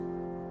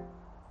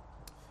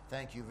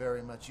Thank you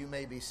very much. You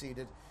may be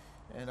seated.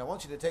 And I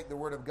want you to take the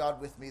Word of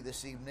God with me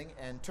this evening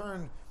and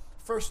turn,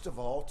 first of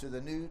all, to the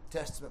New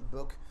Testament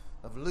book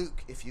of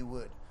Luke, if you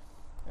would.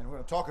 And we're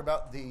going to talk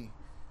about the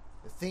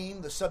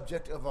theme, the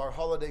subject of our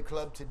holiday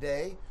club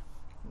today.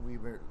 We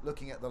were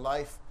looking at the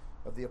life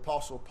of the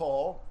Apostle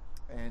Paul,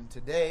 and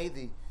today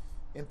the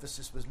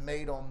emphasis was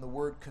made on the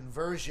word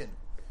conversion.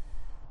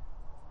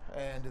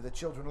 And the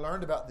children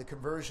learned about the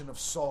conversion of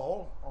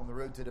Saul on the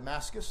road to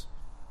Damascus.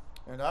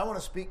 And I want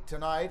to speak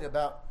tonight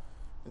about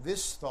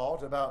this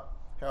thought about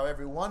how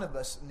every one of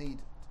us need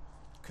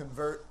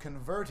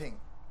converting.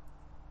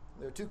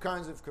 There are two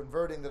kinds of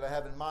converting that I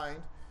have in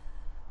mind,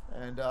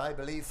 and I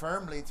believe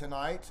firmly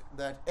tonight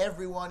that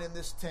everyone in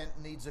this tent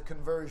needs a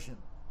conversion.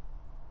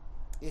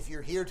 If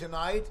you're here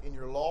tonight and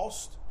you're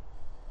lost,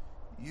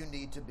 you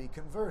need to be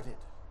converted.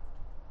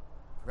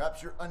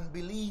 Perhaps you're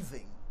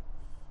unbelieving,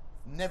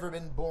 never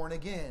been born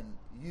again.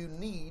 You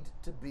need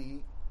to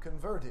be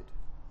converted.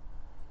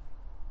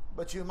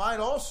 But you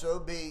might also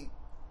be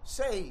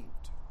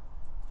saved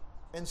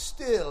and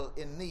still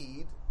in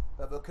need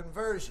of a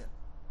conversion.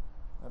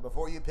 Now,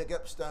 before you pick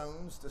up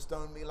stones to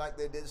stone me like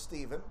they did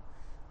Stephen,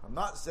 I'm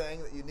not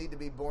saying that you need to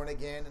be born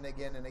again and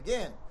again and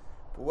again.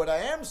 But what I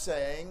am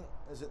saying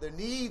is that there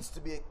needs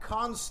to be a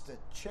constant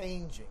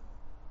changing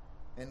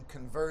and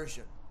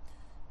conversion.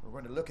 We're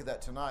going to look at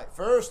that tonight.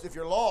 First, if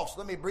you're lost,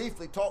 let me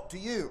briefly talk to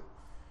you.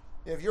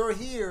 If you're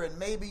here and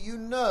maybe you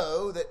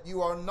know that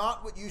you are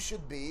not what you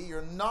should be,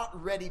 you're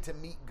not ready to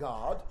meet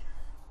God,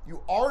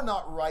 you are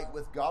not right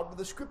with God, but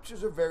the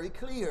scriptures are very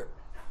clear.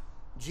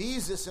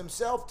 Jesus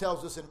himself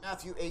tells us in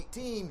Matthew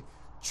 18,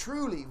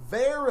 "Truly,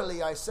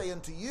 verily I say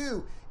unto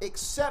you,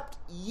 except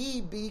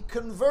ye be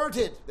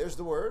converted," there's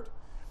the word,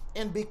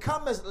 "and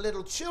become as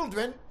little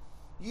children,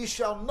 ye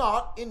shall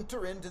not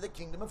enter into the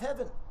kingdom of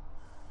heaven."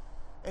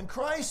 And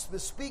Christ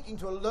was speaking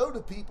to a load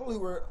of people who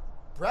were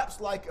perhaps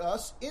like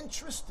us,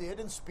 interested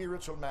in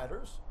spiritual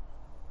matters,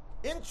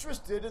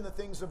 interested in the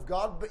things of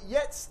God, but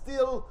yet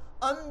still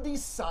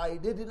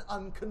undecided and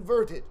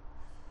unconverted.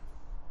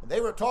 And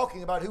they were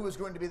talking about who was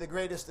going to be the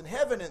greatest in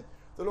heaven, and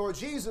the Lord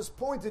Jesus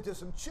pointed to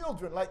some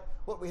children like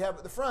what we have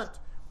at the front.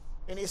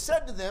 And he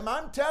said to them,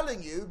 "I'm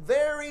telling you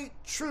very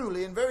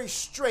truly and very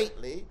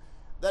straightly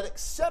that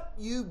except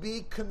you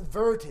be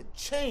converted,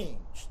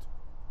 changed,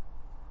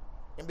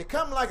 and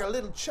become like a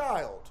little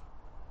child,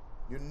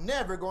 you're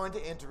never going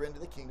to enter into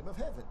the kingdom of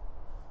heaven."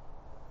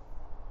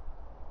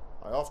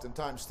 I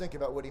oftentimes think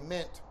about what he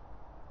meant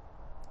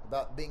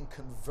about being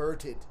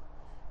converted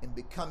and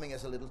becoming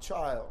as a little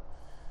child.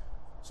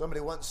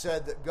 Somebody once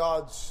said that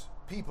God's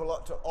people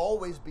ought to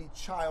always be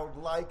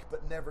childlike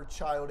but never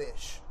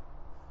childish.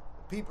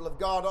 The people of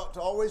God ought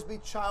to always be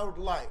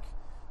childlike.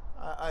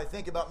 I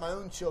think about my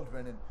own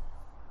children,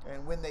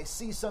 and when they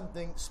see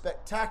something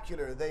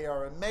spectacular, they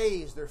are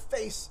amazed. Their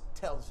face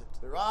tells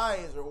it. Their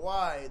eyes are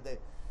wide.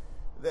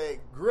 The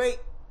great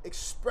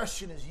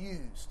expression is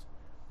used.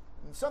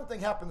 And something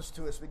happens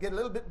to us. We get a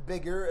little bit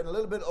bigger and a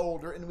little bit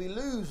older, and we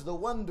lose the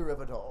wonder of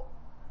it all.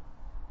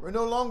 We're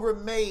no longer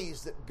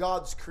amazed at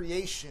God's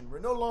creation. We're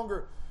no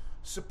longer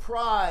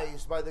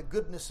surprised by the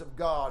goodness of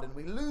God, and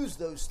we lose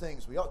those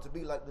things. We ought to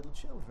be like little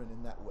children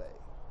in that way.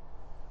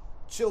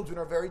 Children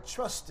are very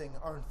trusting,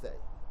 aren't they?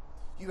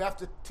 You have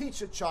to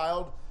teach a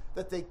child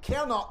that they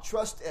cannot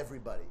trust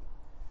everybody,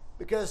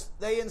 because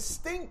they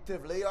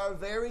instinctively are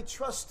very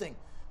trusting.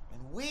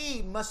 And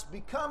we must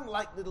become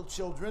like little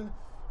children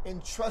in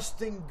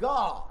trusting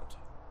God,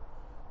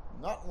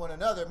 not one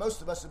another.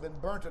 Most of us have been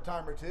burnt a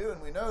time or two,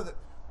 and we know that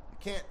you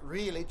can't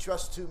really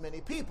trust too many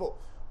people.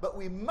 But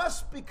we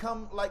must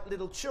become like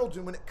little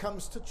children when it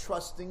comes to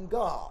trusting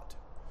God,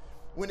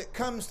 when it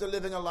comes to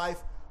living a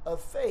life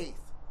of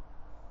faith.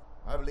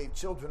 I believe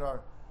children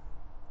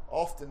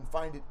often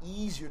find it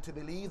easier to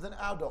believe than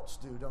adults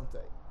do, don't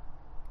they?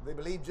 They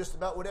believe just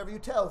about whatever you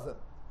tell them.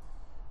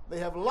 They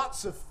have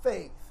lots of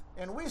faith.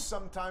 And we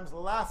sometimes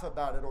laugh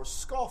about it or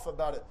scoff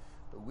about it,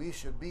 but we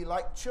should be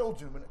like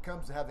children when it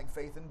comes to having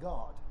faith in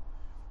God,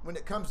 when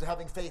it comes to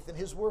having faith in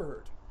His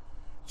Word.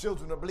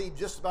 Children will believe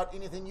just about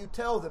anything you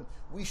tell them.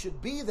 We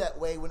should be that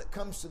way when it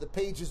comes to the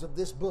pages of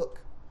this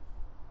book.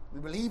 We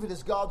believe it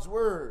is God's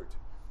Word.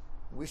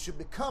 We should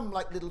become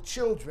like little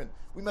children.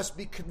 We must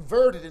be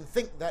converted and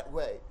think that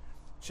way.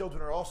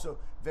 Children are also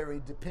very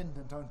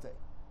dependent, aren't they?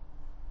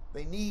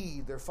 They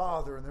need their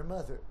father and their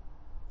mother.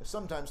 They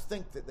sometimes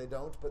think that they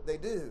don't, but they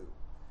do.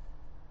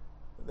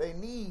 They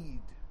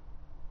need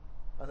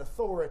an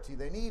authority.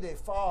 They need a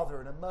father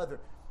and a mother.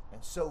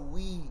 And so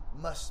we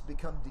must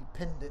become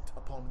dependent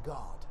upon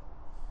God.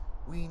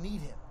 We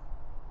need Him.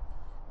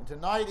 And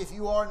tonight, if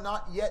you are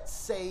not yet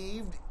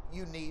saved,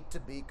 you need to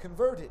be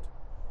converted.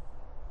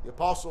 The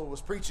apostle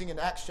was preaching in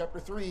Acts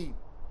chapter 3,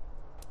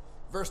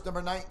 verse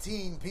number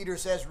 19. Peter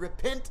says,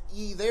 "Repent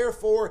ye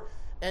therefore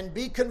and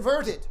be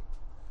converted,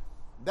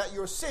 that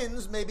your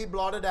sins may be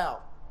blotted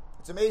out."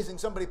 It's amazing.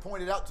 Somebody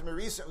pointed out to me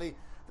recently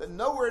that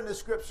nowhere in the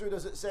scripture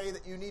does it say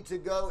that you need to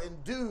go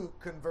and do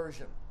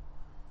conversion,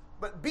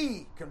 but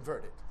be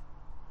converted.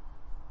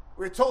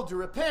 We're told to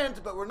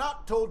repent, but we're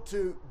not told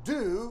to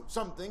do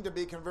something to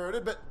be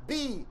converted, but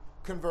be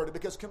converted,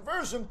 because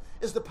conversion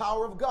is the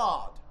power of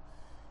God.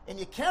 And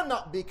you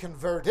cannot be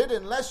converted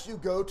unless you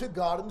go to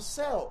God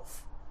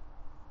himself.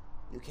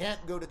 You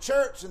can't go to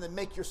church and then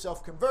make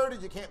yourself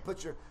converted. You can't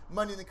put your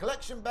money in the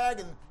collection bag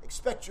and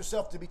expect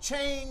yourself to be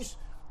changed.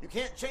 You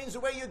can't change the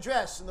way you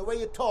dress and the way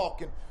you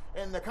talk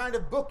and the kind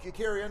of book you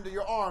carry under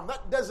your arm.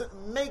 That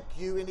doesn't make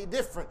you any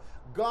different.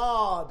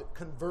 God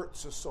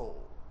converts a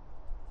soul.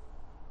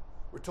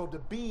 We're told to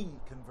be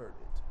converted.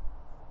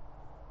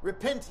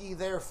 Repent ye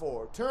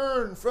therefore,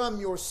 turn from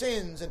your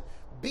sins, and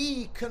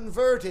be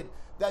converted,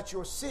 that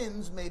your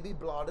sins may be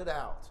blotted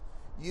out.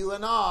 You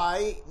and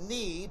I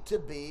need to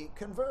be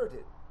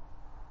converted.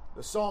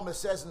 The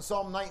psalmist says in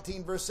Psalm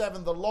 19, verse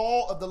 7, the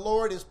law of the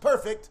Lord is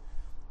perfect,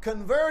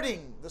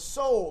 converting the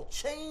soul,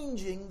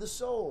 changing the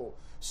soul.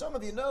 Some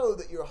of you know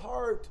that your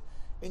heart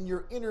and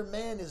your inner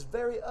man is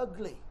very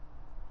ugly.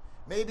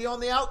 Maybe on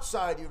the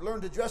outside you've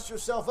learned to dress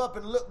yourself up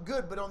and look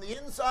good, but on the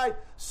inside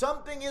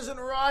something isn't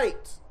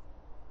right.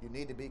 You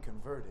need to be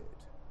converted.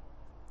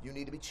 You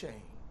need to be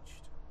changed.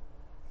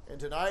 And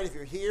tonight, if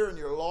you're here and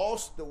you're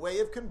lost, the way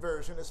of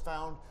conversion is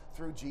found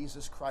through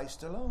Jesus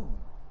Christ alone.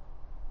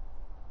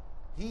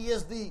 He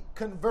is the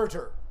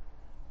converter.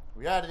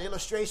 We had an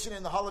illustration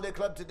in the Holiday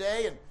Club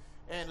today,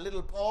 and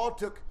little Paul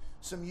took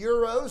some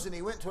euros and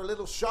he went to a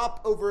little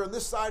shop over on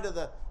this side of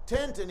the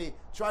tent and he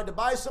tried to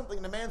buy something,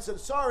 and the man said,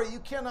 sorry, you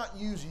cannot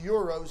use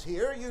euros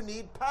here. You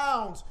need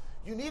pounds.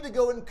 You need to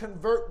go and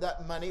convert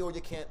that money or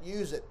you can't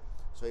use it.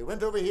 So he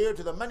went over here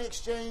to the money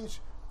exchange,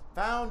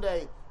 found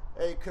a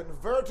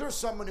converter,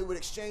 someone who would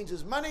exchange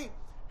his money,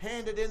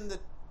 handed in the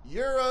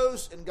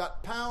euros and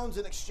got pounds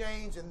in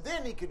exchange, and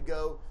then he could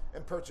go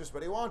and purchase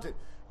what he wanted.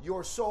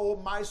 Your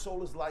soul, my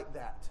soul, is like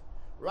that.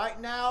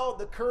 Right now,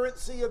 the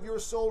currency of your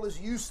soul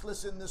is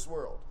useless in this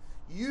world,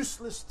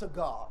 useless to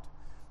God.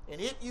 And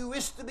if you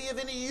wish to be of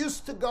any use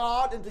to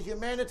God and to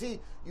humanity,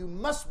 you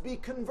must be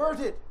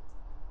converted.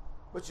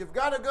 But you've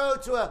got to go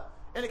to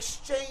an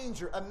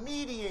exchanger, a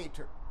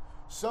mediator,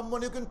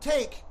 someone who can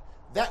take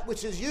that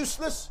which is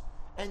useless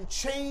and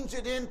change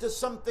it into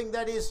something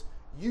that is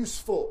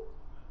useful.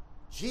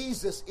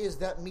 Jesus is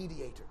that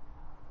mediator.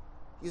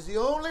 He's the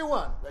only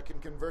one that can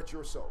convert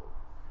your soul.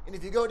 And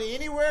if you go to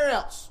anywhere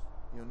else,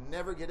 you'll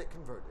never get it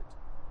converted.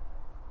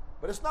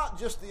 But it's not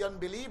just the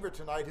unbeliever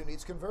tonight who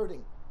needs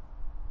converting.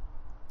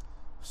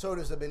 So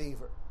does the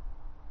believer.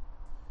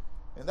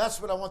 And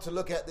that's what I want to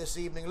look at this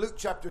evening. Luke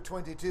chapter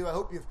 22. I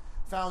hope you've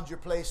found your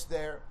place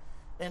there.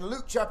 In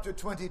Luke chapter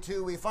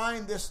 22, we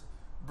find this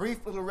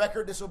brief little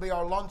record. This will be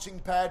our launching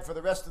pad for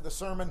the rest of the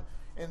sermon,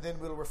 and then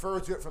we'll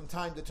refer to it from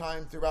time to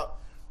time throughout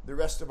the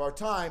rest of our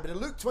time. But in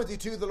Luke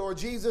 22, the Lord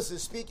Jesus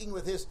is speaking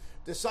with his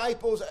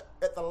disciples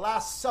at the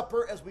Last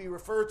Supper, as we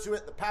refer to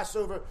it, the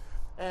Passover.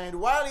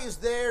 And while he's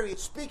there,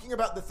 he's speaking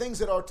about the things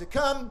that are to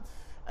come.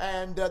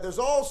 And there's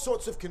all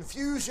sorts of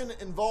confusion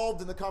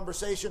involved in the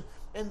conversation.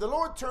 And the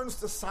Lord turns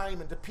to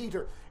Simon, to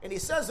Peter, and he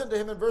says unto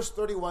him in verse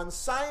 31,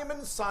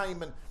 Simon,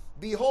 Simon,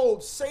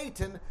 behold,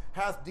 Satan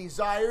hath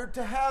desired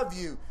to have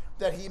you,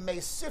 that he may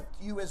sift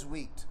you as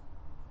wheat.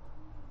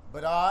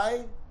 But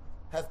I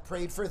have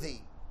prayed for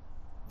thee,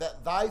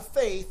 that thy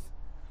faith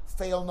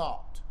fail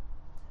not.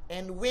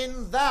 And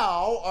when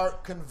thou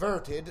art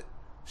converted,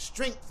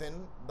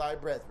 strengthen thy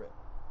brethren.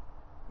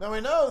 Now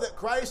we know that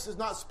Christ is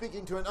not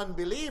speaking to an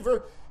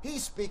unbeliever.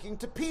 He's speaking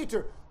to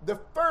Peter, the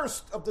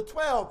first of the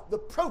 12, the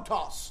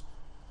protos,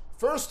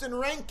 first in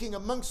ranking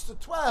amongst the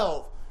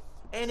 12.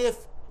 And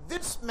if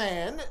this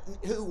man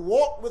who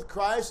walked with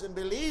Christ and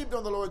believed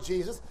on the Lord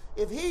Jesus,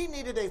 if he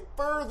needed a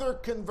further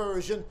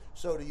conversion,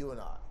 so do you and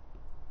I.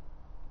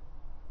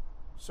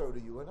 So do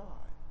you and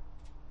I.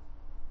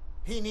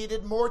 He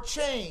needed more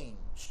change.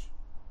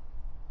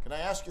 Can I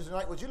ask you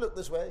tonight, would you look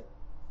this way?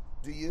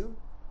 Do you?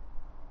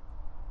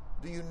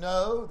 Do you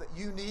know that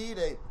you need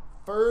a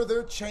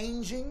further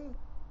changing?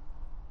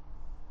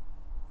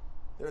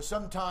 There are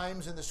some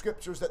times in the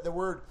scriptures that the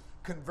word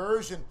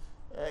conversion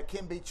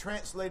can be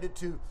translated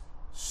to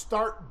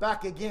start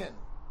back again,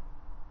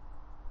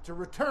 to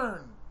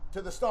return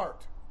to the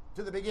start,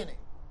 to the beginning.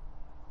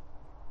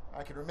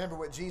 I can remember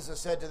what Jesus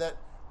said to that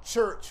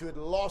church who had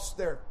lost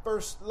their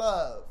first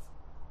love,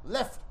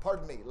 left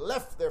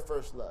their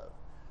first love.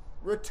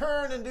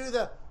 Return and do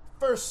the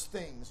first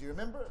things. You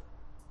remember?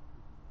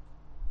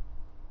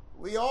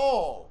 We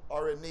all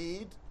are in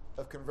need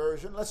of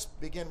conversion. Let's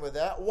begin with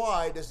that.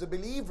 Why does the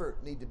believer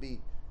need to be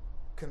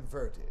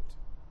converted?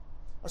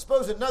 I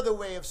suppose another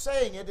way of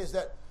saying it is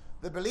that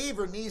the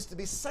believer needs to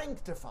be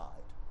sanctified,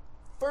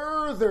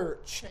 further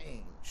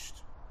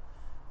changed.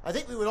 I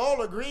think we would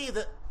all agree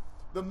that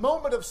the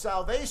moment of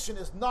salvation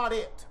is not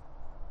it.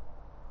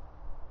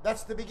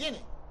 That's the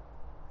beginning.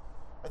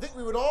 I think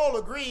we would all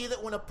agree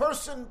that when a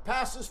person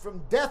passes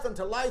from death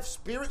unto life,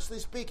 spiritually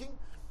speaking,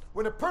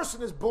 when a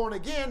person is born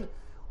again,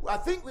 I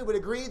think we would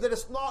agree that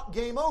it's not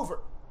game over.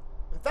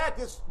 In fact,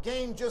 this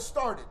game just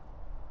started.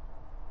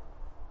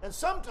 And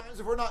sometimes,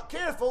 if we're not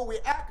careful, we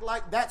act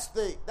like that's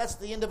the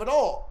end of it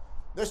all.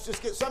 Let's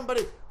just get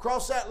somebody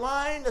across that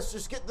line. Let's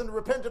just get them to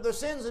repent of their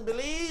sins and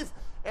believe.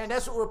 And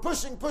that's what we're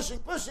pushing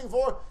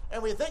for.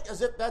 And we think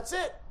as if that's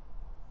it.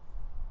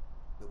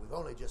 But we've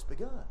only just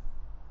begun.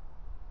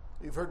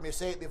 You've heard me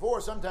say it before.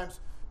 Sometimes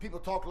people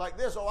talk like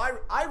this. Oh,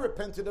 I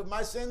repented of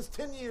my sins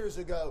 10 years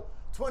ago,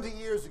 20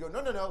 years ago.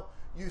 No.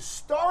 You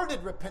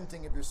started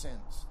repenting of your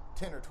sins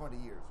 10 or 20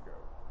 years ago.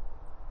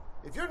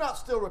 If you're not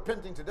still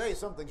repenting today,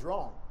 something's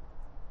wrong.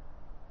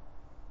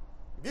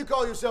 If you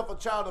call yourself a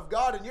child of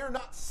God and you're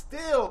not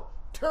still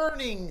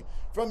turning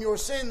from your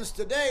sins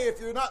today, if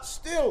you're not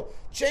still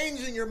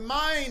changing your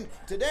mind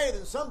today,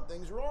 then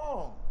something's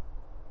wrong.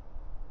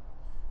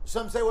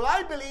 Some say, well,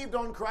 I believed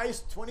on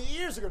Christ 20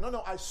 years ago.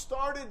 No, I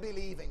started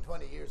believing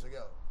 20 years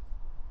ago.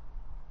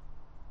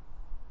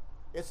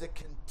 It's a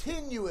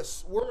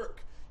continuous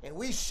work, and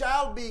we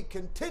shall be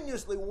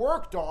continuously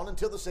worked on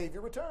until the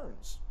Savior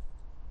returns.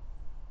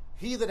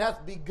 He that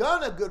hath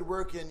begun a good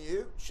work in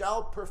you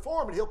shall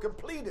perform it. He'll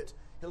complete it.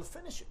 He'll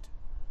finish it.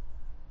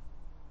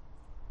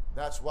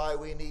 That's why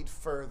we need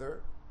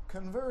further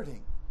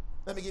converting.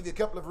 Let me give you a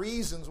couple of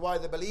reasons why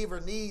the believer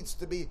needs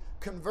to be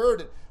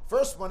converted.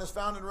 First one is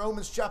found in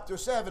Romans chapter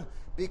 7.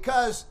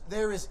 Because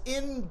there is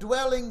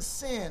indwelling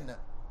sin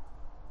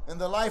in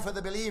the life of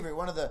the believer.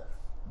 One of the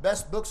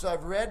best books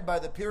I've read by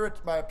a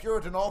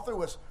Puritan author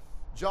was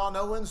John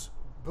Owen's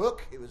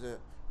book. It was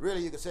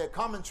you could say a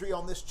commentary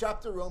on this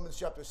chapter, Romans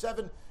chapter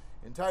 7,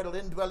 entitled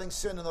Indwelling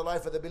Sin in the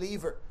Life of the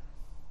Believer.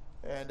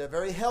 And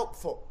very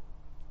helpful.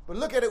 But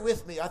look at it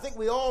with me. I think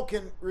we all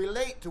can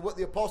relate to what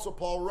the Apostle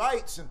Paul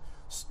writes in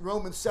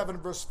Romans 7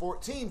 verse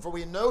 14. For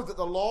we know that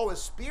the law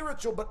is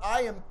spiritual, but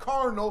I am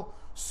carnal,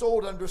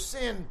 sold under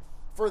sin.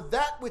 For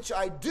that which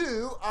I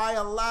do, I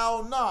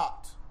allow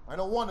not. I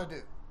don't want to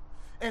do.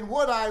 And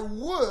what I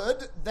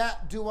would,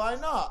 that do I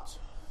not.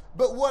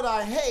 But what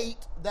I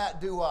hate,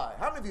 that do I.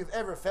 How many of you have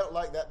ever felt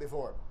like that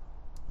before?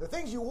 The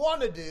things you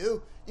want to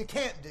do, you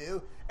can't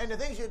do. And the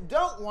things you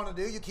don't want to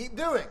do, you keep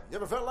doing. You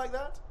ever felt like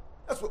that?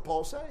 That's what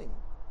Paul's saying.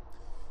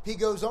 He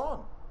goes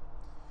on.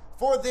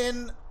 For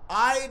then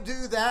I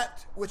do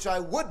that which I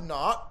would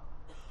not.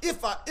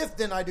 If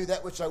then I do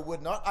that which I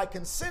would not, I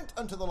consent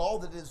unto the law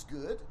that is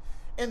good.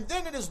 And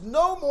then it is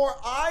no more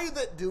I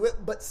that do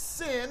it, but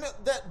sin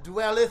that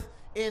dwelleth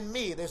in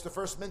me. There's the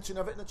first mention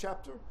of it in the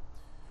chapter.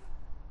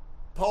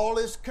 Paul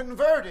is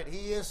converted.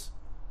 He is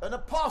an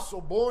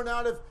apostle born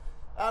out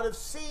of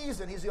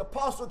season. He's the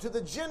apostle to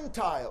the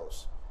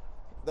Gentiles.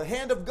 The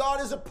hand of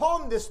God is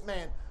upon this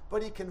man.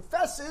 But he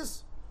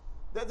confesses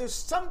that there's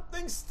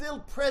something still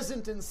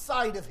present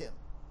inside of him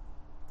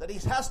that he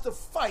has to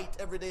fight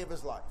every day of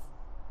his life.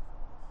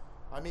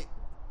 I meet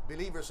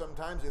believers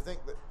sometimes who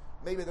think that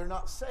maybe they're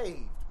not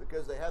saved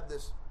because they have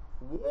this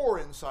war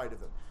inside of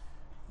them.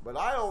 But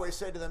I always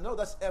say to them, no,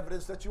 that's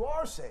evidence that you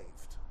are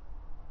saved.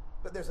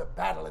 But there's a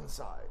battle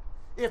inside.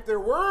 If there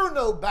were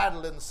no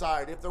battle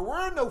inside, if there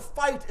were no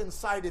fight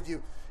inside of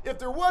you, if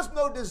there was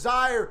no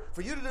desire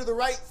for you to do the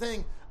right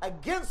thing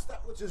against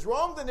that which is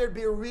wrong, then there'd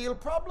be a real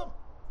problem.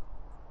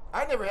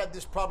 I never had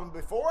this problem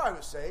before I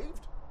was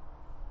saved.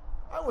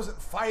 I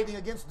wasn't fighting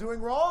against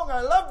doing wrong.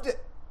 I loved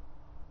it.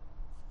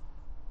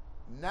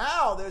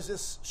 Now there's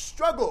this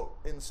struggle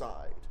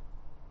inside,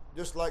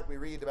 just like we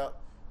read about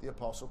the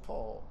Apostle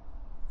Paul.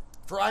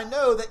 For I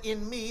know that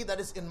in me, that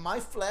is in my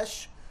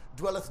flesh,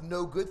 dwelleth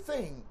no good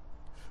thing.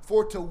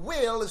 For to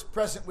will is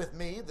present with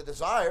me, the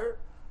desire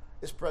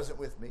is present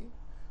with me.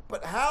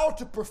 But how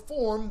to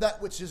perform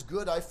that which is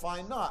good I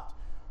find not.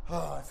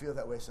 Oh, I feel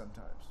that way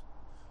sometimes.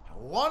 I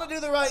want to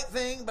do the right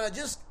thing, but I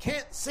just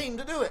can't seem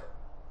to do it.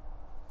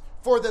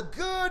 For the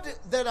good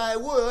that I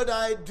would,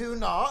 I do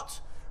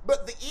not,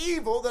 but the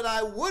evil that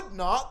I would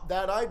not,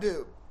 that I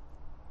do.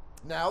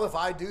 Now, if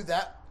I do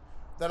that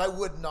I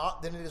would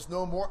not, then it is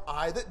no more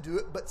I that do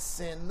it, but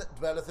sin that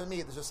dwelleth in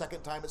me. There's a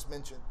second time it's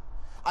mentioned.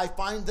 I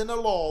find then a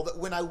law that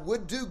when I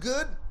would do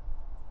good,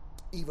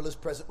 evil is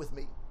present with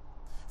me.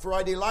 For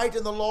I delight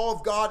in the law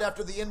of God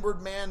after the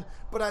inward man,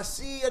 but I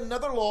see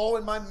another law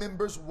in my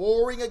members,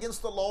 warring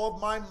against the law of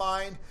my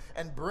mind,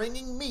 and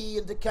bringing me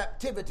into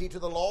captivity to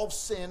the law of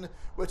sin,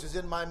 which is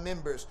in my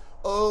members.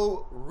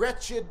 O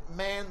wretched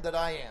man that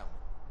I am,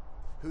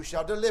 who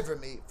shall deliver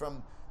me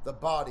from the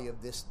body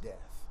of this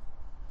death?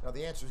 Now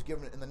the answer is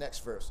given in the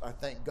next verse. I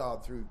thank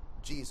God through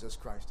Jesus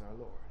Christ our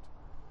Lord.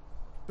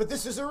 But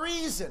this is a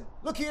reason.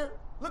 Look here.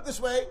 Look this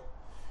way.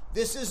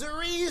 This is a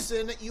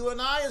reason that you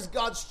and I as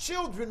God's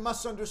children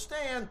must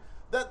understand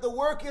that the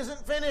work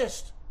isn't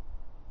finished.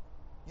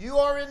 You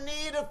are in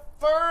need of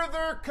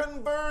further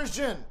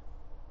conversion.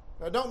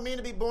 I don't mean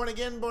to be born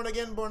again,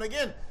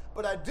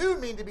 but I do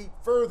mean to be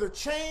further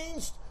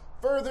changed.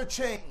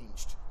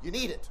 You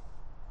need it.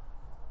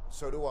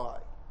 So do I.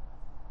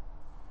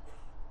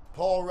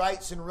 Paul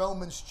writes in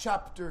Romans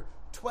chapter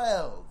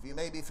 12. You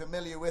may be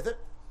familiar with it.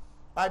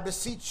 I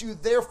beseech you,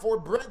 therefore,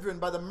 brethren,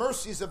 by the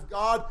mercies of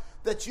God,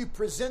 that you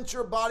present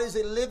your bodies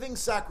a living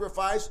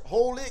sacrifice,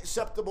 wholly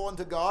acceptable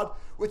unto God,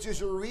 which is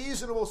your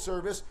reasonable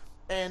service.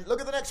 And look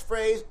at the next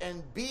phrase,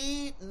 and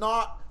be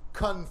not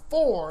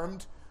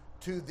conformed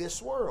to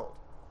this world.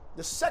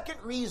 The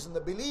second reason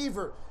the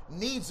believer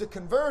needs a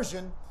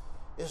conversion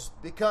is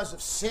because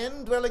of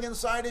sin dwelling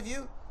inside of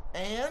you,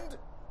 and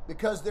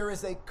because there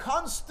is a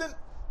constant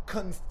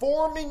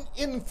conforming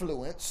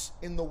influence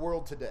in the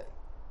world today.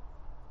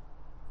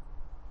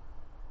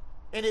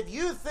 And if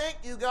you think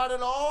you got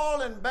it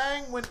all, and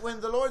bang, when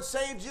the Lord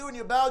saved you and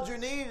you bowed your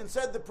knee and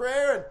said the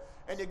prayer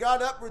and you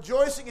got up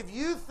rejoicing, if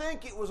you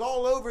think it was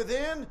all over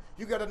then,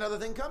 you got another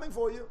thing coming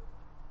for you.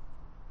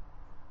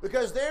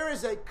 Because there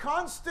is a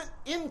constant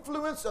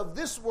influence of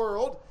this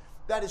world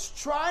that is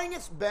trying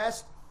its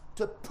best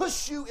to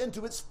push you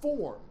into its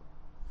form,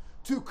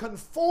 to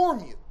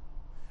conform you.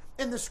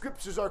 And the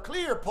scriptures are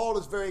clear. Paul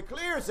is very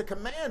clear. It's a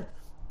command.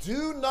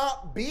 Do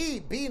not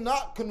be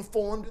not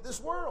conformed to this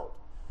world.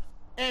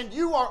 And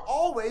you are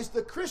always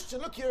the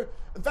Christian. Look here.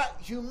 In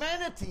fact,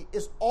 humanity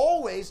is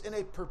always in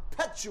a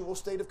perpetual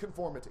state of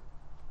conformity.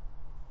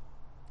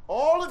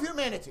 All of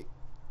humanity.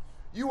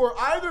 You are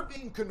either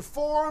being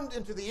conformed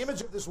into the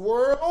image of this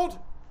world,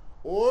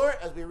 or,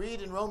 as we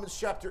read in Romans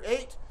chapter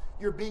 8,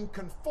 you're being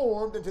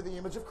conformed into the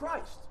image of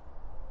Christ.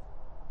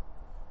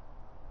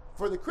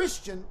 For the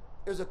Christian,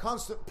 there's a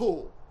constant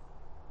pull.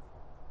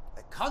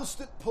 A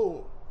constant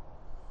pull.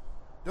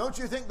 Don't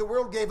you think the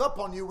world gave up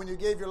on you when you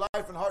gave your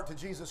life and heart to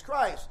Jesus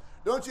Christ?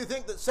 Don't you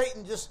think that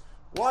Satan just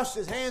washed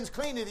his hands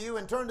clean of you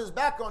and turned his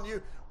back on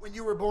you when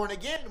you were born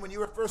again, when you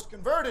were first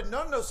converted?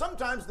 No.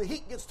 Sometimes the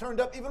heat gets turned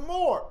up even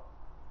more.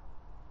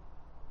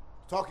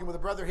 Talking with a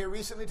brother here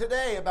recently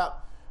today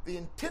about the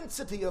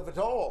intensity of it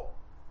all,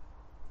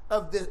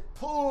 of the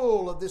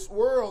pull of this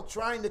world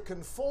trying to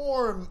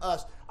conform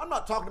us. I'm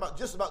not talking about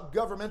just about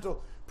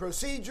governmental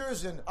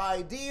procedures and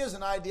ideas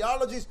and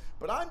ideologies,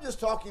 but I'm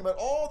just talking about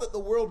all that the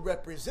world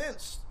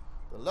represents.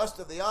 The lust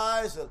of the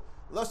eyes, the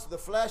lust of the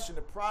flesh, and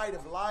the pride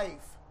of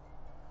life.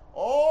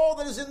 All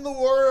that is in the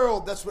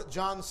world, that's what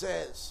John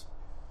says.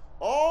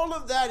 All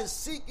of that is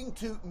seeking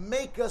to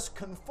make us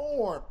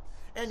conform.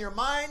 And your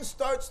mind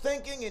starts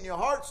thinking and your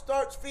heart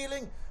starts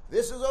feeling,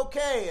 this is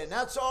okay and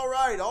that's all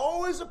right.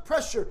 Always a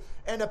pressure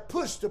and a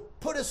push to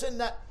put us in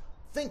that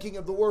thinking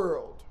of the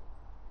world.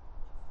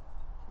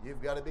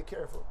 You've got to be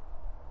careful.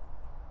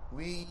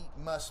 We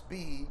must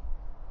be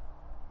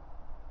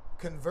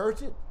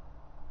converted,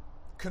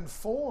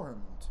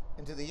 conformed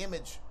into the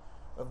image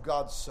of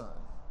God's Son.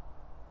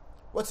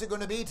 What's it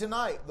going to be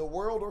tonight, the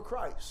world or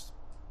Christ?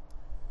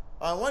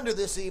 I wonder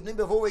this evening,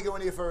 before we go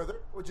any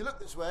further, would you look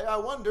this way? I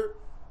wonder,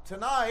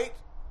 tonight,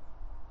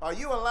 are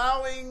you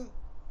allowing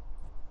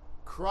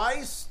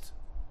Christ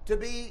to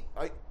be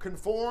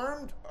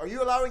conformed? Are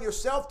you allowing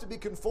yourself to be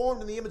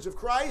conformed in the image of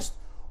Christ?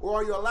 Or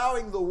are you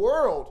allowing the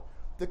world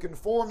to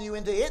conform you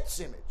into its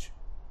image?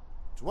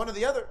 It's one or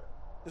the other.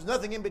 There's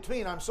nothing in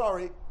between, I'm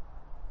sorry.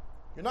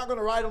 You're not going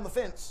to ride on the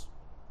fence.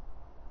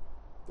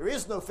 There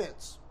is no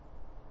fence.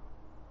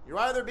 You're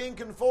either being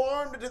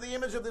conformed into the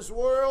image of this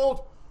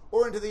world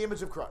or into the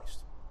image of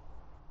Christ.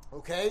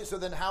 Okay, so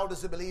then how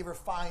does a believer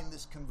find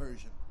this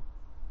conversion?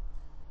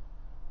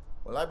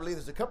 Well, I believe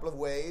there's a couple of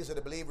ways that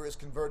a believer is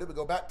converted. We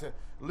go back to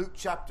Luke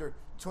chapter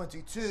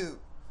 22.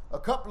 A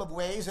couple of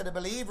ways that a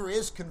believer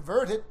is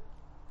converted,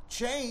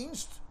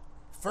 changed,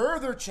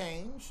 further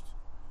changed.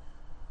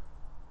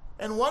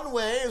 And one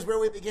way is where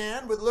we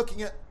began with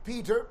looking at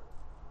Peter.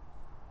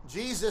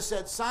 Jesus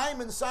said,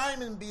 Simon,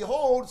 Simon,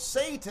 behold,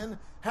 Satan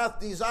hath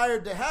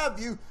desired to have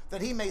you,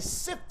 that he may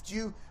sift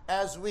you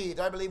as wheat.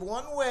 I believe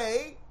one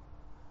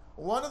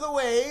of the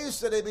ways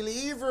that a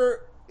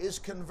believer is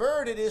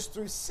converted is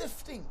through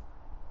sifting.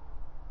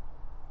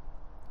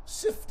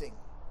 Sifting.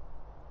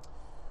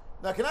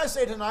 Now, can I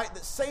say tonight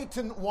that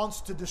Satan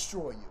wants to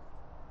destroy you?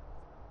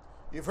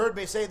 You've heard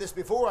me say this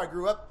before. I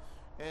grew up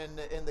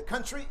in the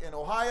country, in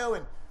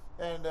Ohio,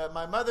 and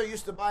my mother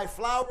used to buy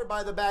flour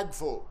by the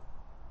bagful.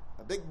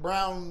 A big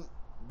brown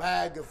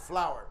bag of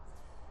flour.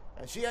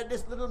 And she had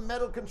this little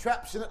metal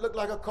contraption that looked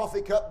like a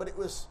coffee cup, but it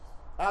was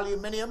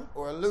aluminum,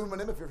 or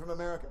aluminum if you're from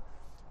America.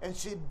 And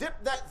she'd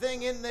dip that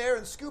thing in there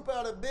and scoop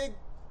out a big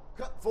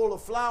cup full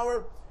of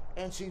flour,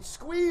 and she'd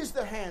squeeze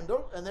the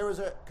handle, and there was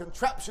a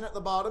contraption at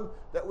the bottom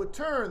that would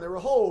turn. There were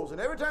holes, and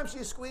every time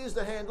she squeezed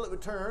the handle, it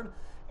would turn,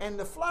 and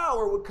the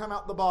flour would come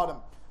out the bottom.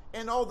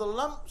 And all the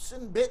lumps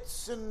and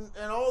bits and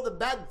all the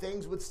bad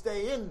things would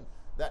stay in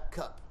that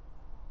cup.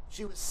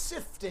 She was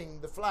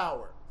sifting the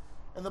flour.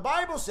 And the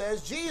Bible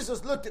says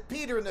Jesus looked at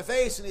Peter in the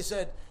face and he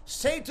said,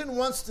 Satan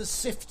wants to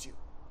sift you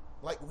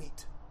like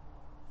wheat.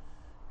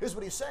 Here's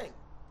what he's saying.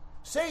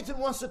 Satan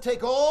wants to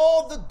take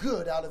all the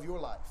good out of your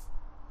life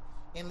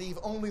and leave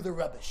only the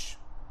rubbish.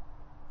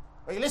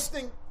 Are you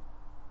listening?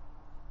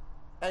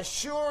 As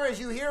sure as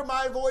you hear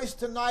my voice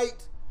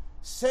tonight,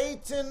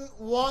 Satan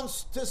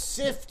wants to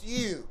sift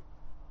you.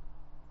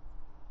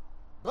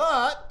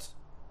 But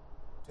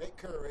take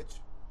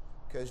courage,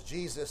 because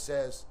Jesus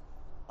says,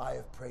 I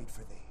have prayed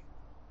for thee.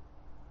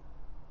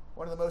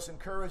 One of the most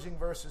encouraging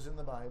verses in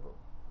the Bible.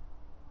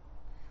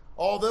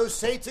 Although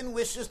Satan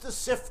wishes to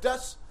sift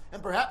us,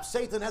 and perhaps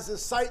Satan has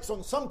his sights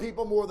on some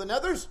people more than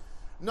others,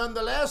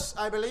 Nonetheless,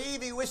 I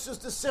believe he wishes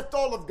to sift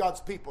all of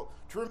God's people,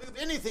 to remove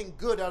anything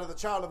good out of the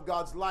child of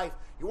God's life.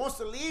 He wants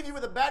to leave you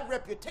with a bad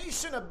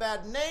reputation, a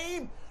bad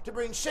name, to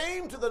bring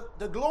shame to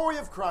the glory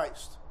of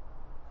Christ.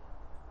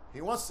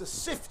 He wants to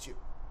sift you.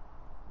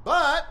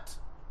 But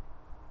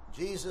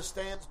Jesus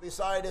stands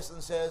beside us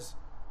and says,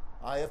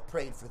 I have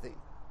prayed for thee.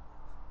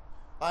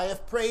 I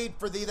have prayed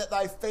for thee that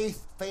thy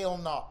faith fail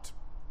not.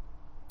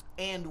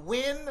 And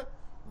when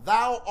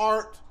thou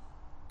art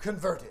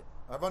converted.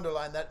 I've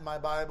underlined that in my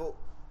Bible.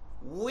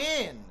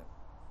 When,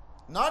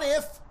 not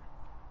if,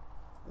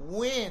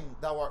 when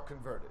thou art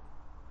converted.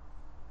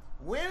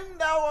 When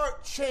thou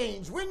art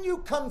changed, when you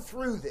come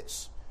through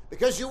this,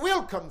 because you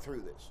will come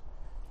through this.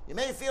 You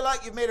may feel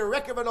like you've made a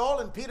wreck of it all,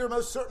 and Peter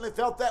most certainly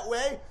felt that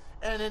way.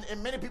 And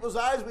in many people's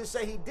eyes, we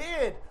say he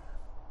did.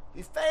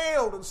 He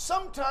failed. And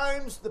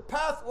sometimes the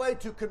pathway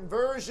to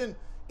conversion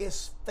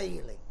is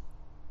failing.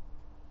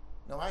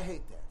 No, I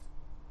hate that.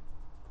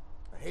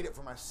 I hate it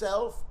for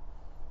myself.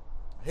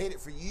 I hate it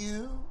for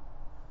you.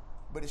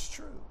 But it's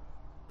true.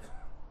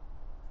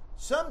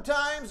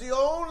 Sometimes the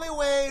only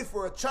way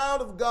for a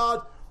child of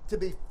God to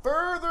be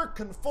further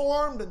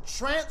conformed and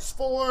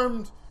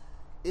transformed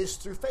is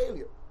through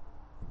failure.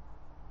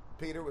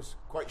 Peter was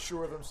quite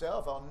sure of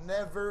himself. I'll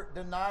never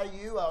deny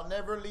you. I'll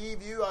never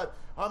leave you.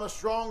 I'm a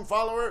strong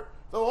follower.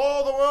 Though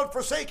all the world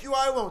forsake you,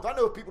 I won't. I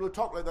know people who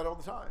talk like that all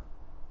the time.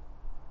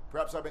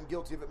 Perhaps I've been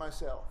guilty of it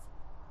myself.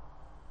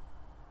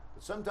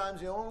 But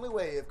sometimes the only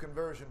way of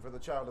conversion for the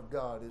child of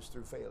God is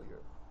through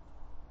failure.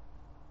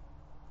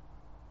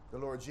 The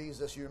Lord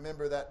Jesus, you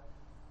remember that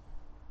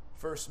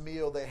first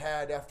meal they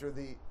had after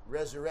the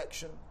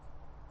resurrection?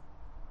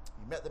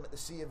 He met them at the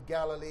Sea of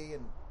Galilee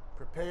and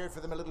prepared for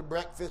them a little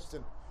breakfast,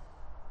 and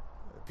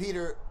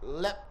Peter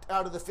leapt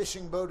out of the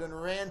fishing boat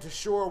and ran to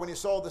shore when he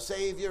saw the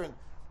Savior, and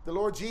the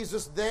Lord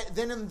Jesus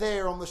then and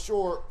there on the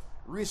shore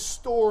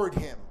restored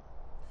him,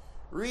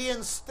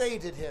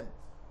 reinstated him.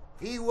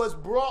 He was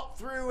brought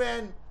through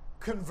and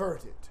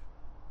converted,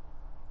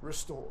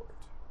 restored.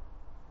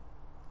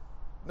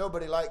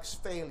 Nobody likes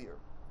failure.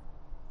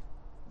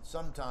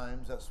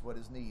 Sometimes that's what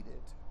is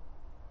needed.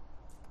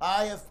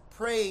 I have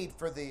prayed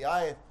for thee.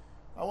 I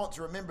want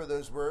to remember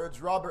those words.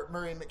 Robert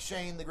Murray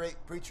McShane, the great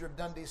preacher of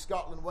Dundee,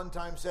 Scotland, one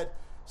time said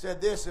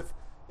this,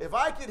 if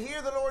I could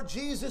hear the Lord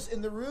Jesus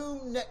in the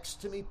room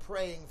next to me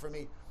praying for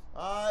me,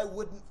 I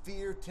wouldn't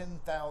fear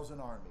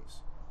 10,000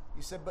 armies.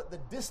 He said, but the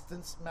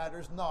distance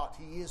matters not.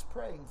 He is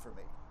praying for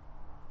me.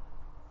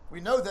 We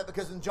know that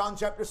because in John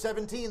chapter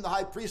 17, the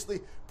high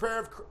priestly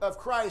prayer of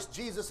Christ,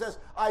 Jesus says,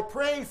 I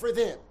pray for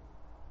them.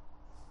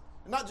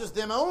 And not just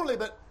them only,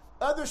 but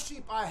other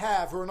sheep I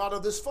have who are not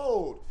of this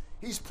fold.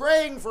 He's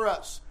praying for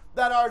us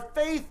that our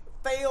faith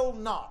fail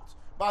not.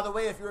 By the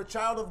way, if you're a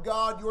child of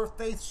God, your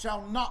faith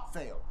shall not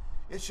fail.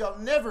 It shall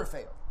never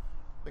fail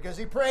because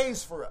he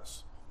prays for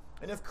us.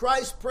 And if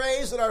Christ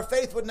prays that our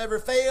faith would never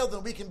fail,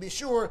 then we can be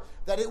sure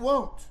that it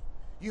won't.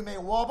 You may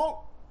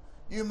wobble,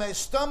 you may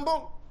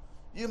stumble,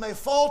 you may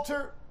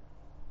falter,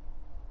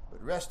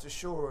 but rest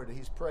assured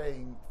he's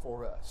praying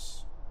for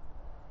us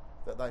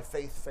that thy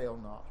faith fail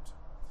not.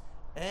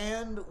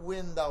 And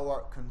when thou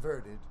art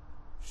converted,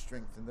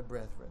 strengthen the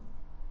brethren.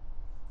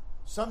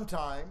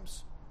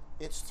 Sometimes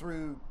it's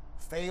through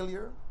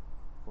failure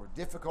or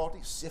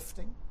difficulty,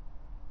 sifting.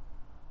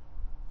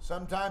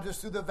 Sometimes it's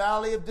through the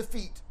valley of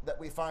defeat that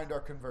we find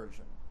our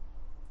conversion.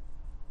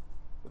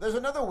 But there's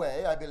another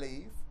way, I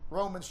believe.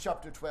 Romans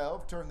chapter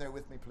 12. Turn there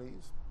with me,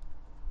 please.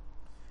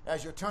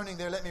 As you're turning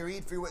there, let me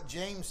read for you what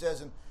James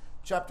says in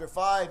chapter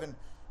 5 and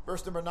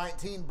verse number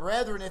 19.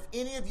 Brethren, if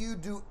any of you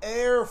do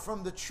err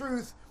from the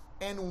truth,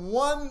 and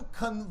one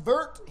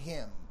convert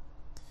him,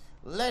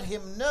 let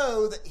him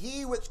know that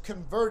he which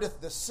converteth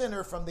the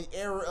sinner from the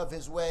error of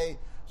his way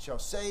shall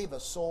save a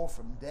soul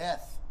from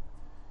death,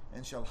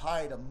 and shall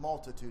hide a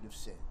multitude of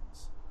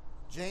sins.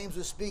 James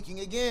was speaking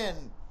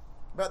again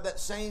about that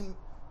same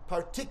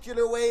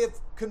particular way of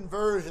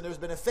conversion. There's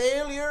been a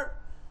failure,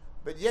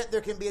 but yet there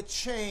can be a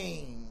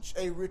change,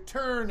 a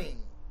returning,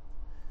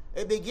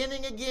 a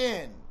beginning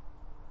again.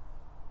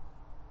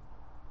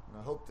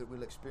 And I hope that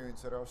we'll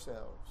experience it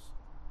ourselves.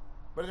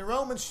 But in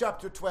Romans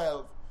chapter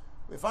 12,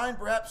 we find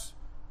perhaps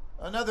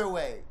another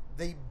way,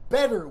 the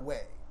better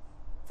way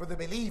for the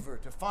believer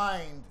to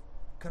find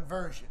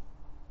conversion.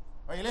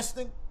 Are you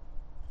listening?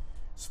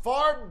 It's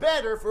far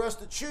better for us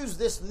to choose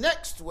this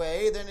next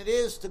way than it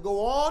is to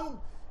go on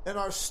in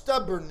our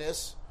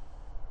stubbornness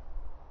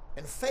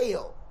and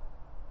fail.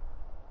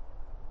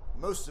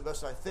 Most of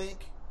us, I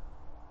think,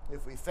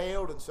 if we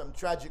failed in some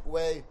tragic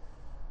way,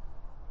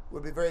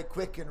 would be very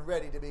quick and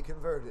ready to be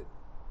converted.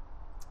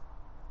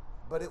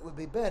 But it would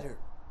be better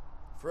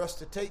for us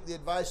to take the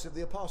advice of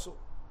the apostle,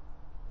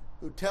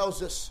 who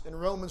tells us in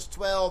Romans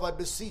 12, I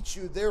beseech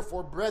you,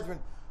 therefore, brethren,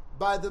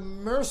 by the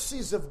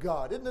mercies of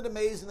God. Isn't it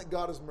amazing that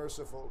God is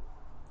merciful?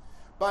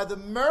 By the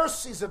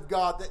mercies of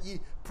God, that ye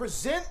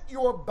present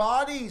your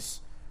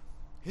bodies.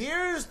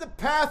 Here's the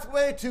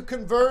pathway to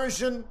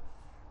conversion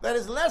that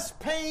is less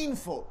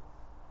painful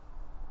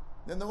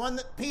than the one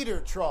that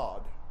Peter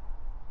trod.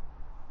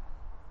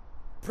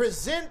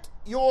 present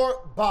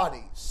your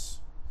bodies.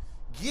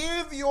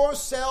 Give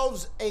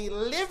yourselves a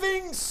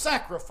living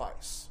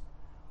sacrifice,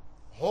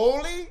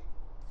 holy,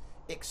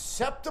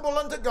 acceptable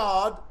unto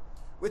God,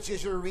 which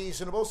is your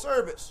reasonable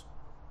service.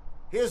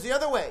 Here's the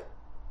other way.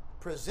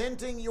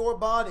 Presenting your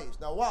bodies.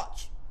 Now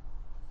watch.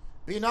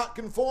 Be not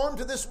conformed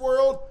to this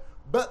world,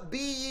 but be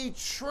ye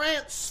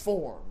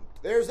transformed.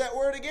 There's that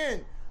word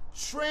again.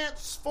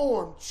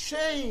 Transformed,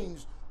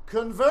 changed,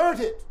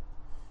 converted.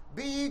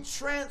 Be ye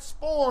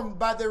transformed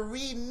by the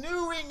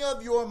renewing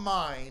of your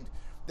mind,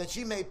 that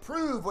ye may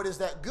prove what is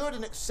that good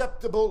and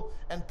acceptable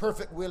and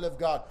perfect will of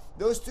God.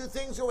 Those two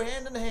things go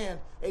hand in hand.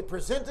 A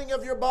presenting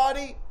of your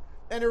body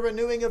and a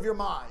renewing of your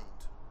mind.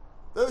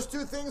 Those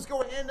two things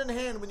go hand in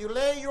hand. When you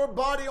lay your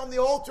body on the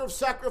altar of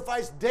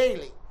sacrifice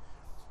daily,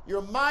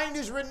 your mind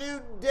is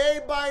renewed day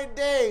by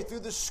day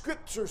through the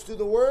Scriptures, through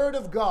the Word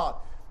of God.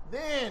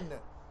 Then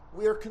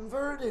we are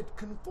converted,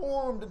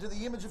 conformed into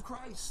the image of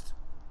Christ.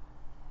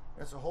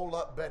 It's a whole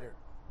lot better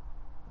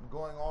than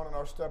going on in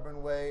our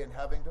stubborn way and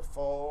having to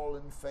fall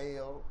and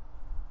fail,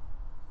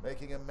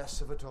 making a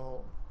mess of it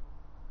all,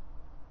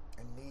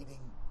 and needing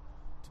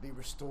to be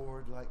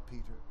restored like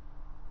Peter.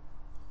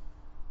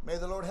 May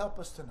the Lord help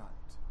us tonight.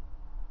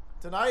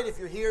 Tonight, if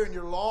you're here and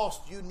you're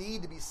lost, you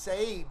need to be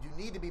saved.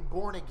 You need to be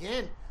born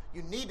again.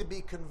 You need to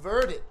be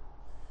converted.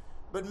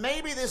 But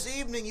maybe this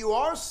evening you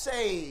are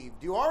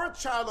saved. You are a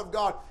child of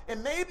God.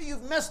 And maybe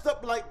you've messed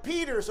up like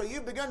Peter, so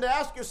you've begun to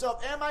ask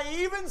yourself, am I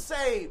even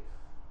saved?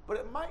 But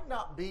it might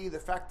not be the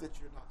fact that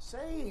you're not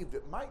saved.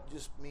 It might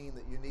just mean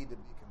that you need to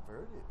be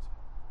converted.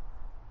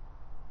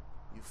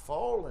 You've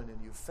fallen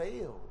and you've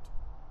failed.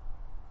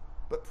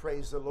 But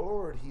praise the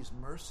Lord, He's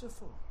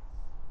merciful.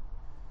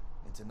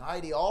 And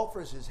tonight He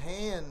offers His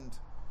hand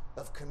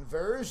of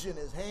conversion,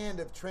 His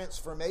hand of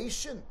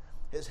transformation,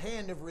 His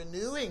hand of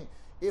renewing,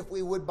 if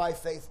we would by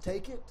faith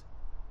take it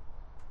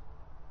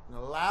and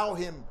allow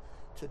Him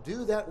to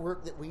do that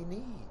work that we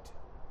need.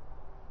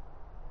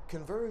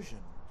 Conversion.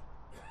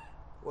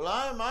 Well,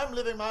 I'm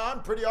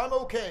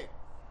okay.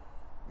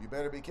 You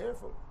better be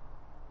careful.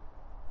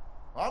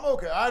 I'm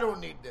okay. I don't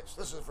need this.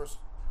 This is for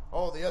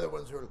all the other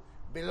ones who are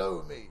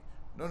below me.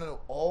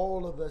 No.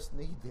 All of us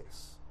need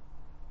this.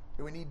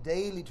 We need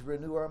daily to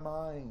renew our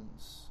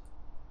minds.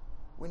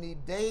 We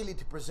need daily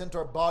to present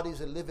our bodies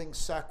a living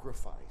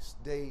sacrifice,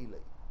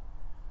 daily.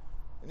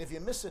 And if you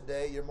miss a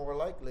day, you're more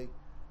likely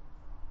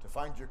to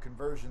find your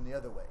conversion the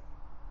other way.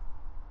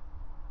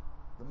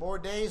 The more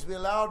days we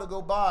allow to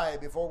go by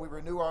before we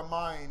renew our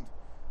mind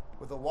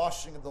with the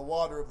washing of the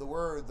water of the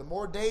Word, the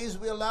more days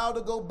we allow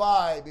to go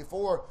by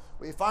before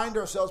we find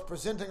ourselves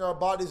presenting our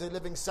bodies a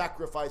living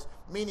sacrifice,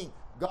 meaning,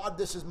 God,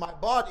 this is my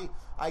body,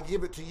 I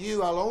give it to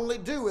you, I'll only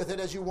do with it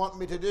as you want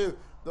me to do.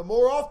 The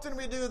more often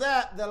we do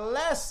that, the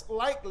less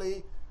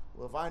likely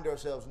we'll find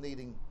ourselves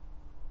needing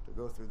to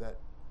go through that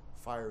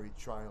fiery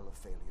trial of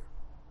failure.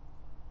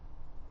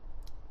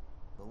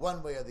 But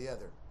one way or the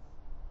other,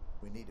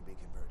 we need to be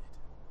converted.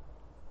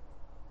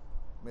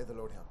 May the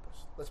Lord help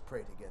us. Let's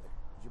pray together.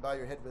 Would you bow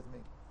your head with me?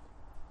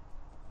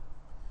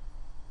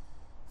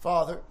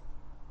 Father,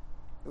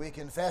 we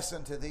confess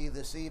unto Thee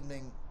this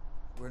evening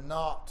we're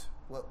not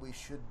what we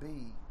should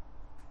be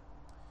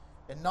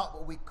and not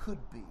what we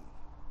could be.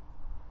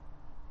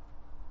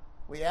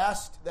 We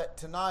ask that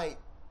tonight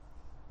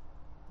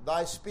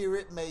Thy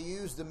Spirit may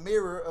use the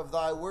mirror of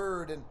Thy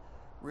Word and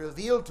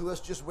reveal to us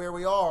just where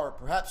we are.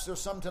 Perhaps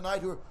there's some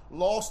tonight who are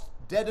lost,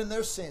 dead in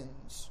their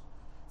sins.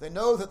 They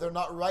know that they're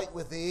not right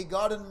with Thee.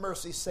 God in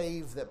mercy,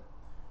 save them.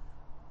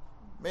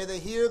 May they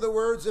hear the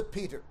words of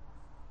Peter,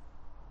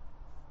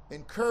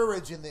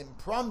 encouraging them,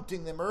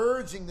 prompting them,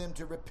 urging them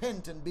to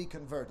repent and be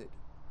converted.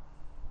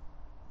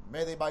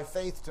 May they by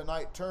faith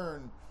tonight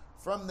turn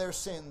from their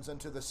sins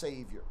unto the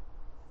Savior.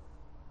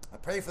 I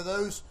pray for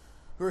those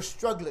who are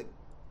struggling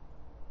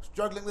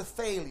with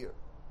failure,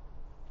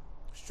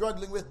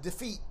 struggling with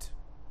defeat.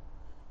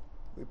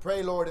 We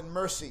pray, Lord, in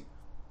mercy,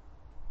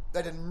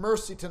 that in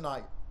mercy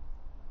tonight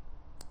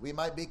we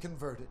might be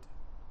converted.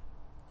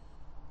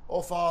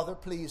 Oh, Father,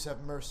 please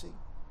have mercy.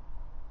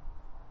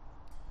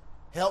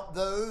 Help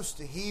those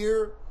to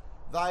hear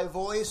Thy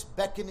voice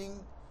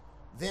beckoning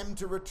them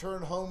to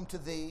return home to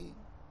Thee.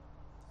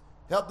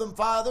 Help them,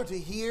 Father, to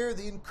hear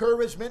the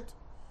encouragement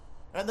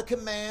and the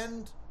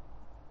command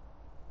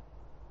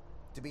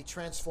to be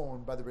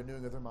transformed by the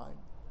renewing of their mind.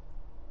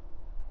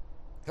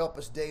 Help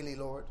us daily,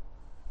 Lord,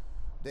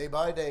 day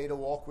by day to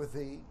walk with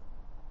Thee,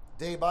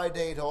 day by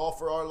day to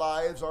offer our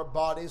lives, our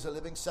bodies, a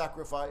living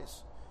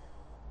sacrifice.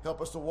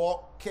 Help us to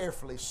walk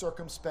carefully,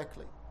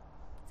 circumspectly.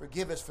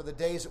 Forgive us for the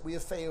days that we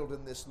have failed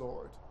in this,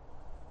 Lord.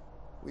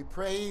 We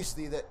praise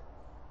Thee that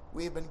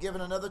we have been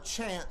given another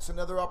chance,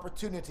 another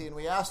opportunity, and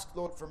we ask,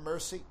 Lord, for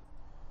mercy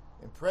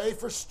and pray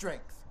for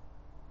strength,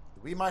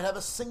 that we might have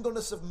a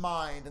singleness of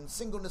mind and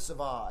singleness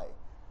of eye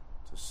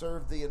to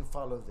serve Thee and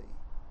follow Thee.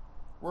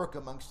 Work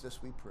amongst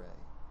us, we pray.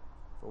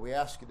 For we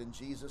ask it in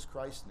Jesus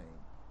Christ's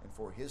name and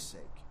for His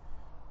sake.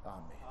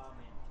 Amen.